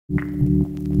Hi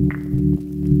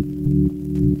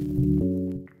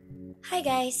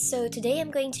guys, so today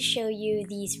I'm going to show you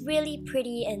these really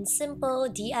pretty and simple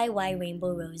DIY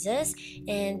rainbow roses,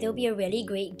 and they'll be a really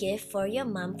great gift for your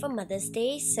mom for Mother's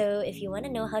Day. So if you want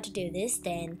to know how to do this,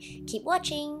 then keep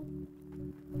watching.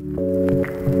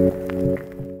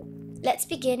 Let's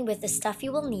begin with the stuff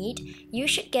you will need. You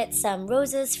should get some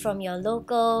roses from your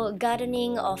local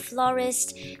gardening or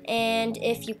florist, and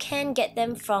if you can, get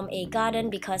them from a garden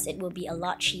because it will be a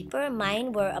lot cheaper.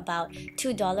 Mine were about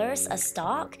 $2 a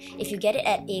stalk. If you get it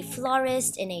at a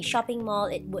florist in a shopping mall,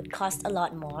 it would cost a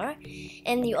lot more.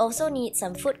 And you also need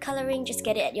some food coloring. Just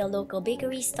get it at your local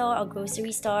bakery store or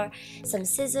grocery store. Some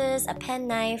scissors, a pen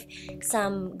knife,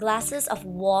 some glasses of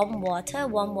warm water.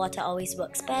 Warm water always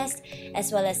works best,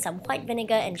 as well as some white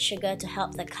vinegar and sugar to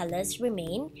help the colors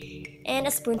remain, and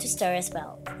a spoon to stir as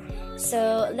well.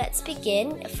 So let's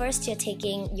begin. First, you're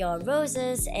taking your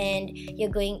roses and you're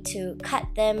going to cut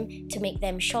them to make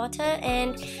them shorter.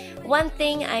 And one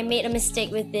thing, I made a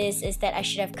mistake with this is that I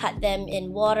should have cut them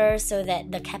in water so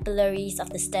that the capillaries of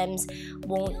the stems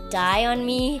won't die on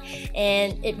me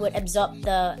and it would absorb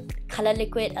the color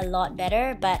liquid a lot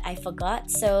better, but I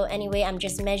forgot. So anyway, I'm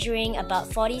just measuring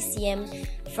about 40 cm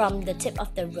from the tip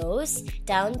of the rose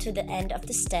down to the end of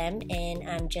the stem, and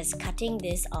I'm just cutting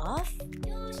this off.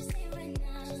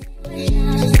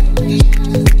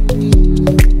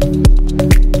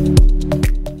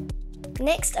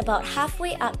 Next, about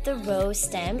halfway up the rose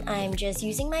stem, I'm just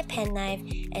using my pen knife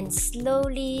and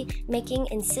slowly making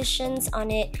incisions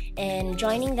on it and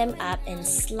joining them up and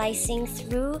slicing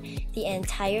through the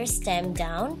entire stem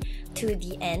down to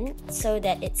the end so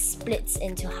that it splits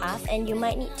into half. And you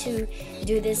might need to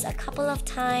do this a couple of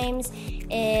times,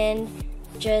 and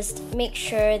just make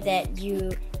sure that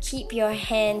you keep your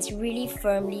hands really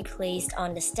firmly placed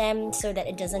on the stem so that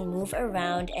it doesn't move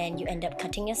around and you end up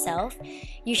cutting yourself.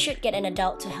 You should get an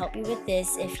adult to help you with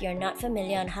this if you're not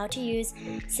familiar on how to use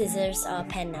scissors or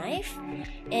pen knife.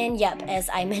 And yep, as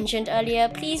I mentioned earlier,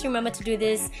 please remember to do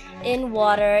this in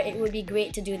water. It would be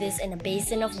great to do this in a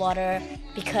basin of water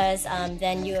because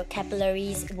then your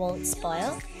capillaries won't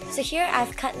spoil. So here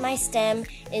I've cut my stem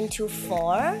into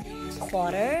 4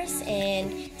 quarters,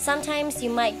 and sometimes you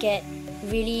might get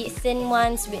really thin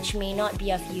ones which may not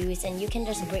be of use, and you can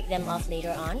just break them off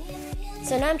later on.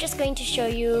 So now I'm just going to show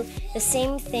you the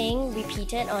same thing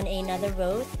repeated on another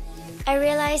row. I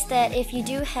realized that if you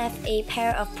do have a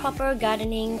pair of proper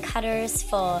gardening cutters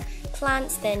for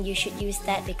plants, then you should use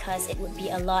that because it would be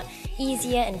a lot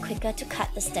easier and quicker to cut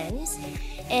the stems.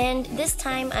 And this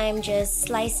time I'm just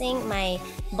slicing my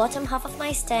bottom half of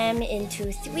my stem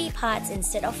into 3 parts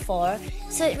instead of 4.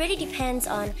 So it really depends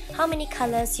on how many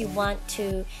colors you want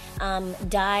to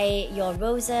dye your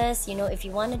roses. You know, if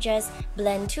you want to just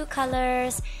blend 2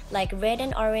 colors like red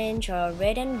and orange or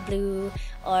red and blue,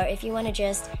 or if you want to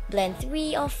just blend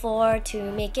 3 or 4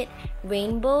 to make it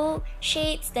rainbow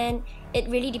shades, then it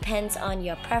really depends on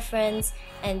your preference,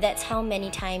 and that's how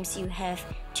many times you have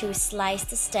to slice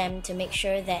the stem to make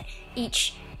sure that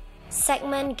each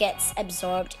segment gets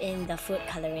absorbed in the food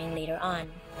coloring later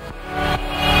on.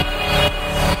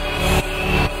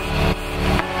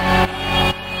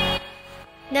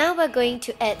 Now we're going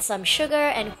to add some sugar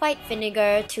and white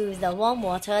vinegar to the warm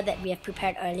water that we have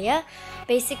prepared earlier.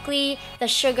 Basically, the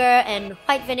sugar and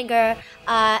white vinegar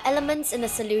are elements in the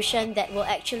solution that will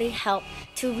actually help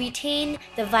to retain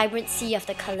the vibrancy of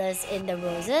the colors in the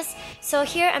roses. So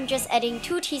here I'm just adding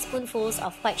 2 teaspoonfuls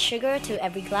of white sugar to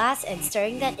every glass and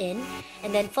stirring that in.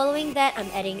 And then following that, I'm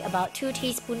adding about 2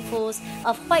 teaspoonfuls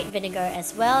of white vinegar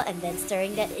as well, and then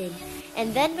stirring that in.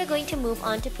 And then we're going to move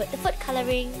on to put the food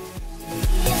coloring.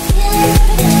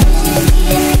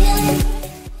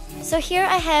 So here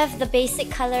I have the basic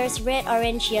colors: red,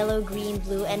 orange, yellow, green,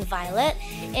 blue, and violet.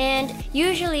 And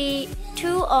usually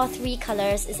 2 or 3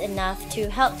 colors is enough to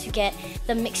help to get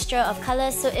the mixture of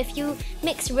colors. So if you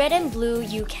mix red and blue,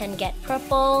 you can get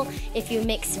purple. If you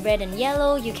mix red and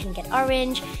yellow, you can get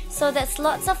orange. So that's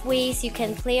lots of ways you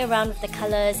can play around with the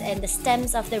colors and the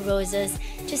stems of the roses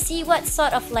to see what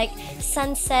sort of like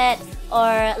sunset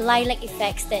or lilac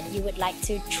effects that you would like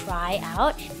to try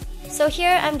out. So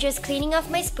here I'm just cleaning off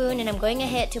my spoon and I'm going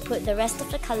ahead to put the rest of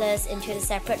the colors into the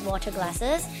separate water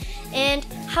glasses. And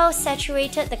how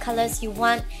saturated the colors you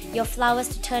want your flowers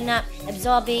to turn up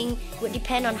absorbing would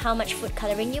depend on how much food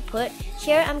coloring you put.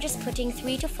 Here I'm just putting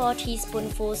 3 to 4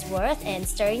 teaspoonfuls worth and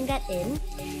stirring that in.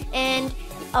 And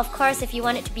Of course, if you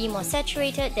want it to be more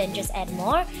saturated, then just add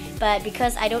more. But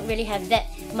because I don't really have that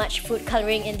much food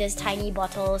coloring in this tiny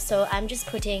bottle, so I'm just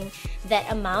putting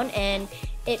that amount, and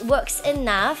it works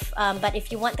enough. But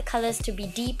if you want the colors to be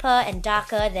deeper and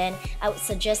darker, then I would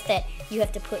suggest that you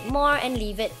have to put more and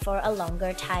leave it for a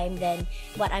longer time than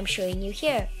what I'm showing you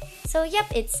here. So yep,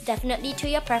 it's definitely to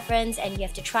your preference, and you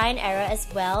have to try and error as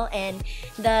well. And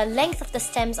the length of the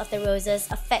stems of the roses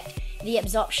affect the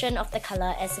absorption of the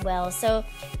color as well. So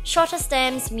shorter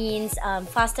stems means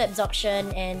faster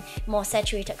absorption and more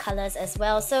saturated colors as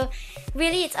well. So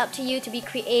really, it's up to you to be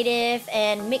creative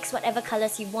and mix whatever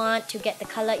colors you want to get the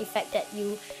color effect that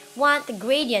you want, the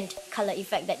gradient color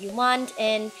effect that you want.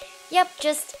 And yep,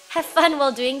 just have fun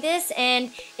while doing this.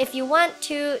 And if you want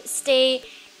to stay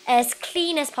as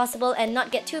clean as possible and not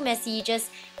get too messy,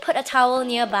 just put a towel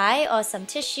nearby or some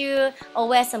tissue, or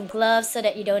wear some gloves so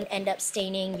that you don't end up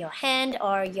staining your hand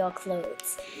or your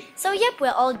clothes. So yep,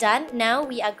 we're all done. Now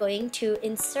we are going to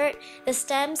insert the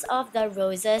stems of the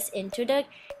roses into the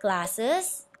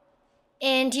glasses.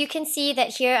 And you can see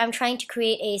that here I'm trying to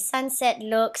create a sunset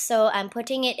look, so I'm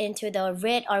putting it into the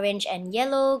red, orange, and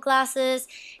yellow glasses.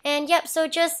 And yep, so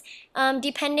just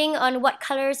depending on what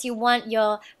colors you want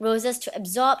your roses to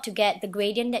absorb to get the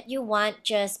gradient that you want,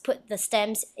 just put the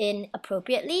stems in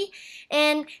appropriately.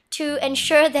 And to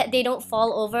ensure that they don't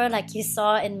fall over like you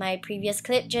saw in my previous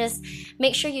clip, just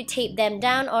make sure you tape them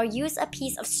down or use a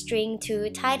piece of string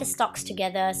to tie the stalks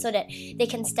together so that they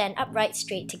can stand upright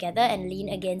straight together and lean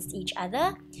against each other.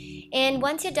 And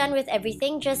once you're done with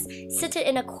everything, just sit it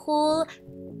in a cool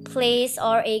place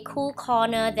or a cool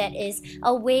corner that is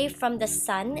away from the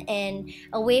sun and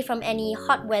away from any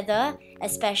hot weather,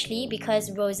 especially because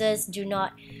roses do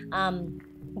not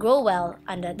grow well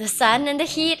under the sun and the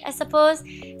heat, I suppose.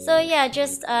 So yeah,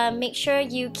 just make sure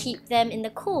you keep them in the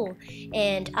cool.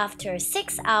 And after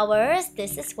 6 hours,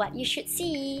 this is what you should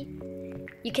see.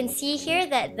 You can see here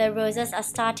that the roses are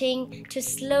starting to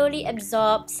slowly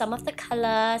absorb some of the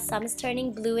color. Some is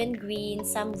turning blue and green,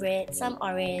 some red, some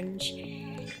orange.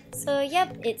 So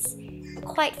yep, it's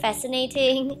quite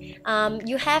fascinating.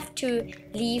 You have to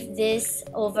leave this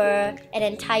over an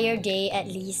entire day at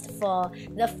least for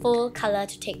the full color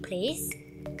to take place.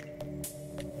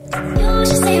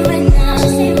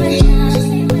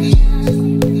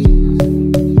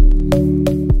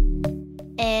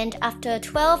 And after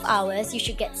 12 hours, you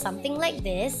should get something like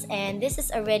this. And this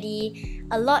is already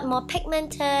a lot more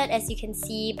pigmented, as you can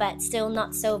see, but still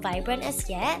not so vibrant as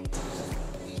yet.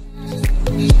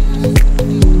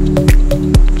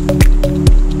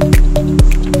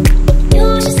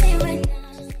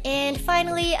 And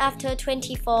finally, after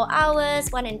 24 hours,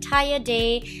 one entire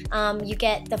day, you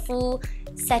get the full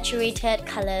saturated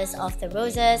colors of the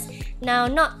roses. Now,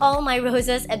 not all my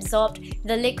roses absorbed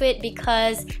the liquid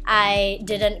because I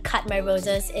didn't cut my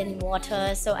roses in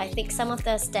water, so I think some of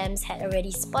the stems had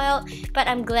already spoiled, but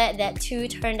I'm glad that 2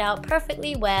 turned out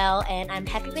perfectly well, and I'm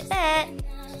happy with that.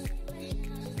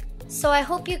 So I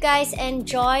hope you guys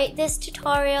enjoyed this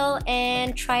tutorial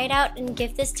and try it out and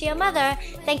give this to your mother.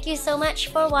 Thank you so much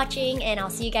for watching, and I'll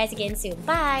see you guys again soon.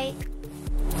 Bye!